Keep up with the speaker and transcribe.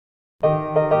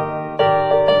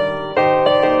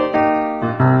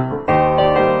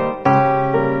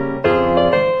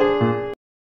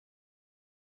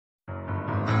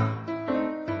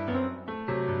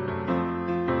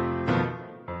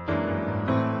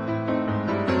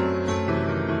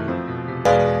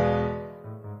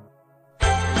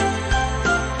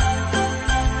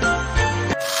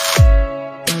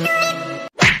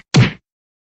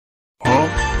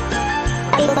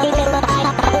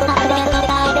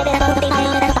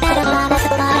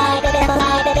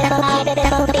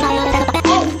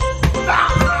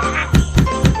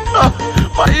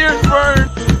My ears burn!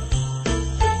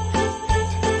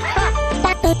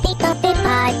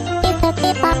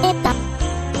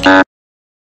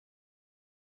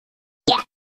 Yeah.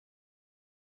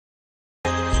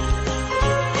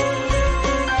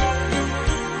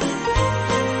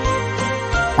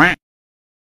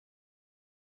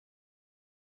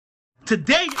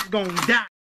 Today it's gonna die.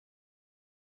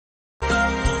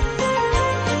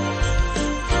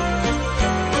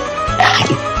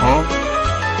 Huh?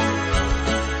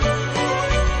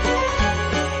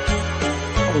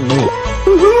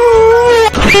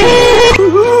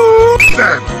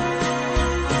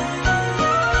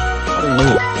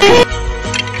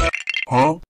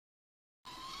 Huh?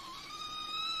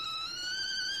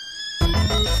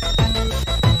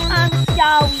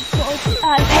 I'm sorry,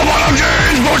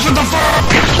 James, voice of the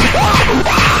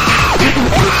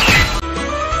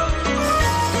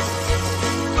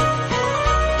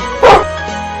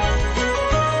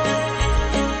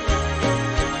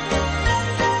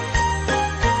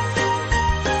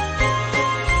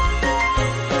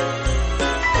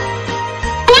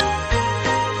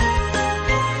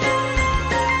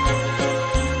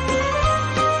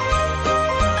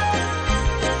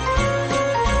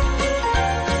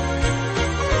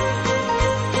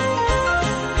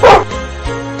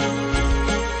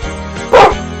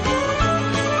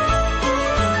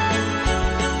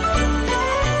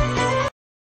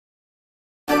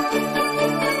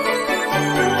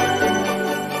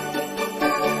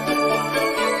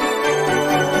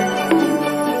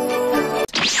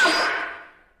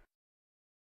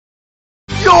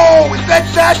Yo, is that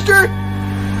Saster?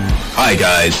 Hi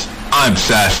guys, I'm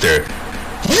Saster.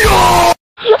 Yo!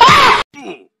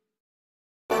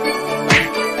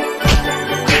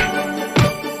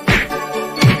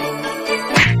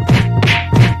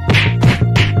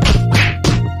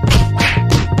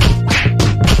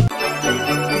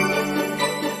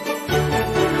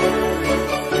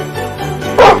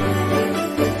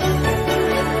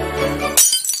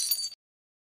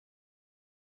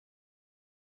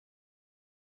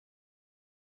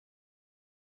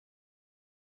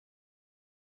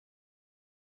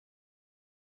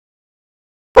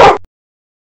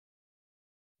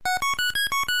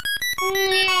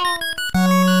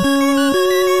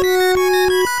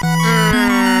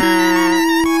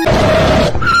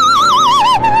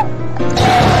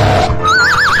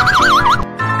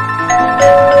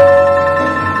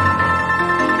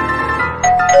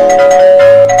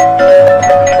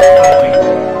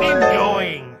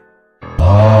 Ingoing.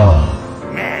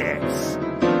 Maddox.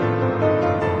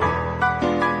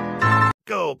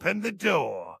 Go open the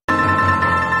door.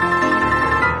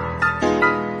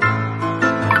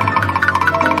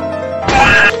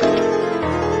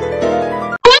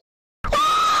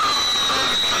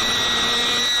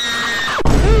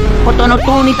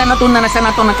 Opportunità na sa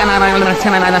nato ng kanarang na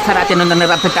sa natin ng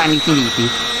narapatan ni Kiniti.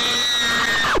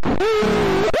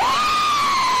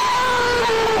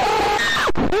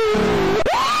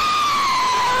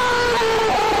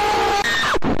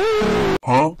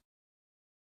 Huh?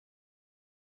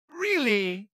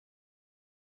 Really?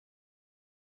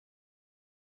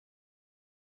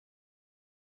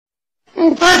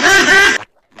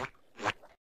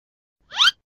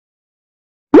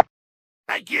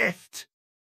 A gift.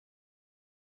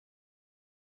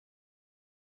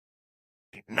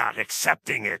 Not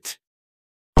accepting it.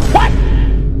 What?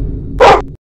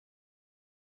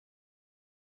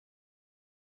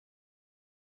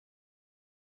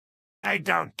 I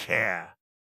don't care.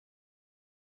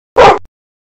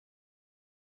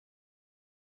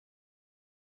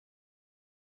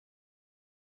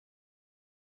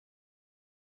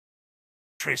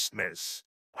 Christmas.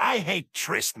 I hate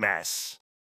Christmas.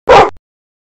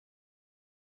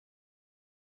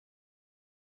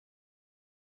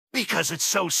 Because it's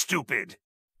so stupid.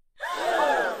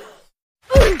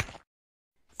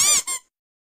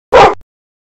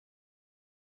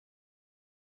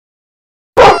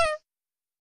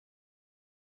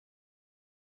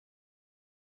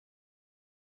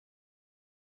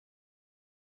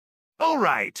 All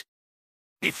right.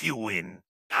 If you win.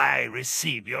 I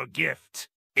receive your gift.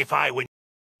 If I win...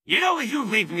 You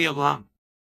leave me alone.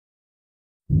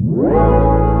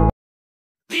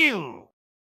 Deal.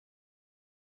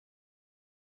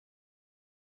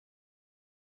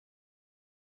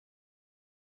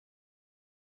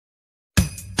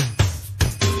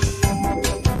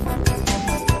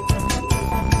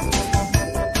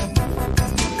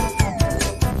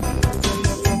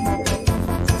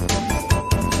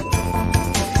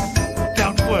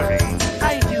 Don't worry,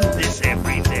 I do this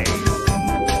every day.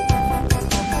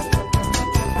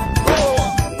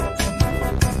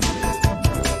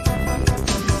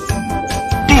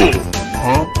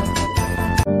 Huh?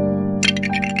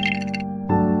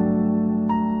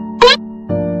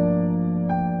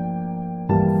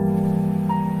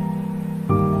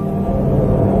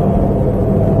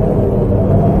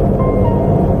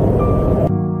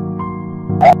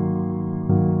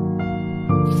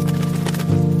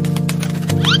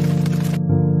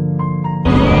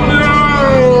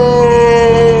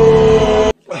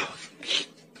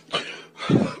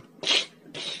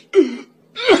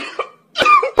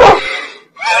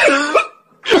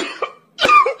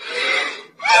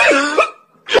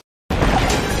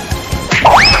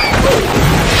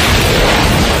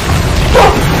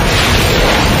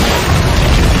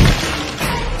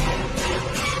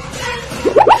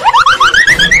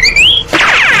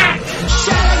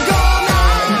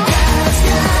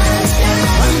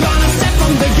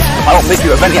 I don't think you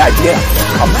have any idea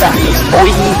how fast this boy.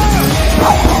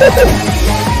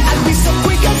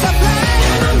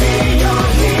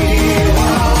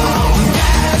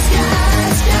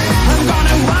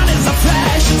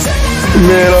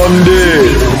 Man, I'm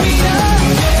dead.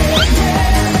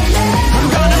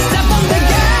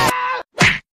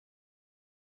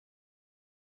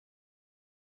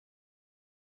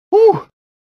 Whew.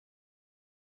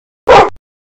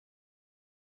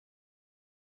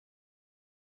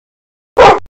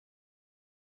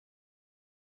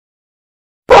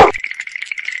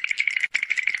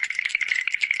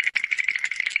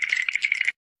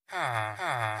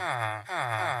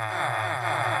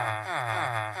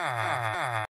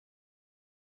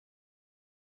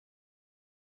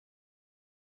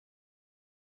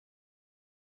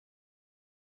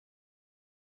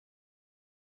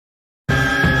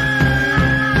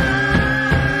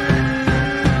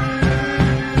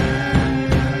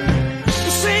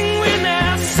 Sing with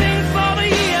now, sing for the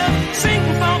year, sing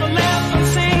for the laugh and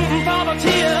sing for the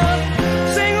tears.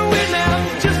 Sing with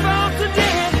now, just for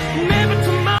today, maybe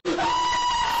tomorrow.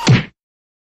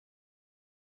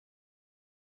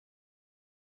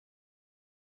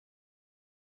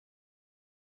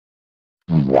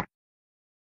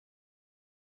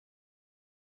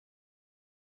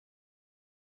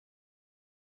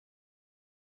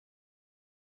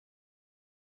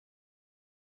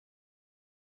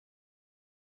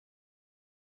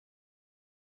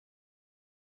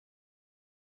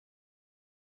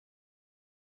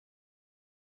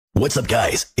 What's up,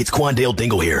 guys? It's Quandale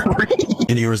Dingle here.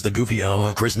 And here is the goofy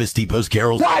Christmas T-Post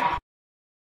carols. What?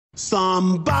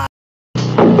 Somebody.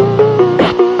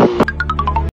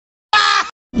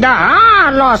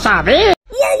 Lo sabe.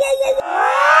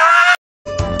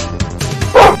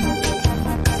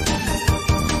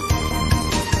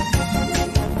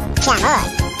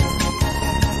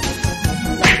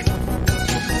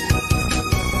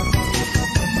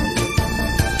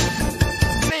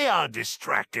 They are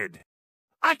distracted.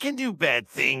 I can do bad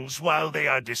things while they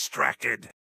are distracted.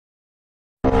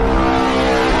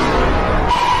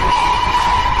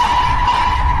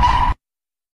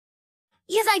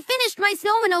 Yes, I finished my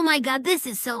snowman. Oh my god, this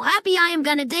is so happy. I am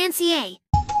gonna dance, yay.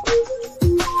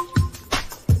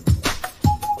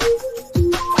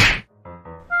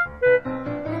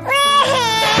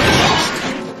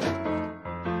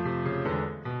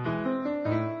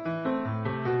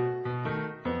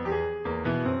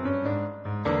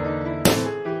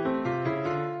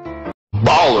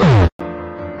 Baller.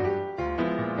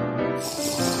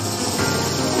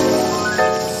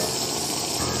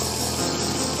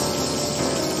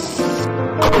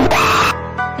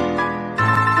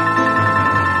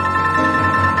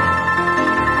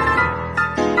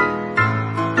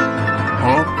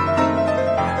 Huh?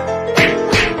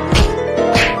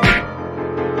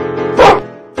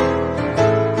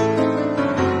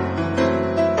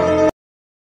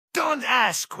 Don't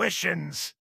ask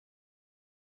questions.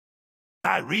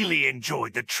 I really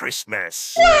enjoyed the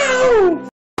Christmas.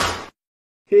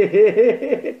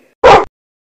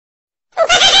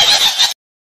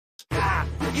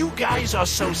 You guys are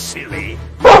so silly.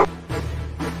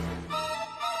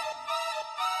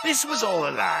 This was all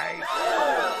a lie.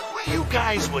 While you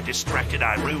guys were distracted,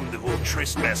 I ruined the whole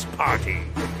Christmas party.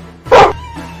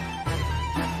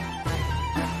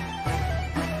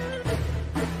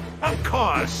 Of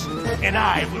course, and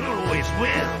I will always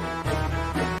will.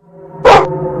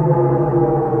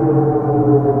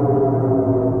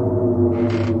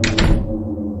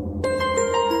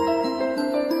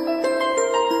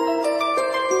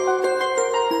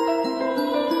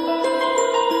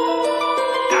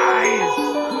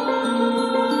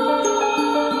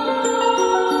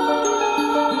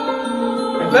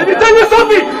 Let me tell you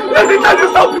something! Let me tell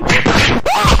you something!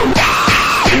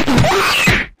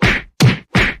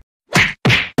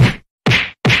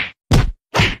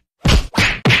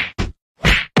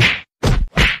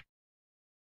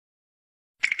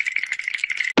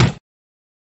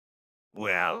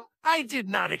 Well, I did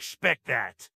not expect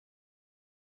that.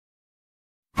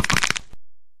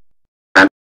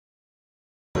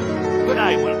 But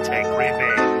I will take revenge.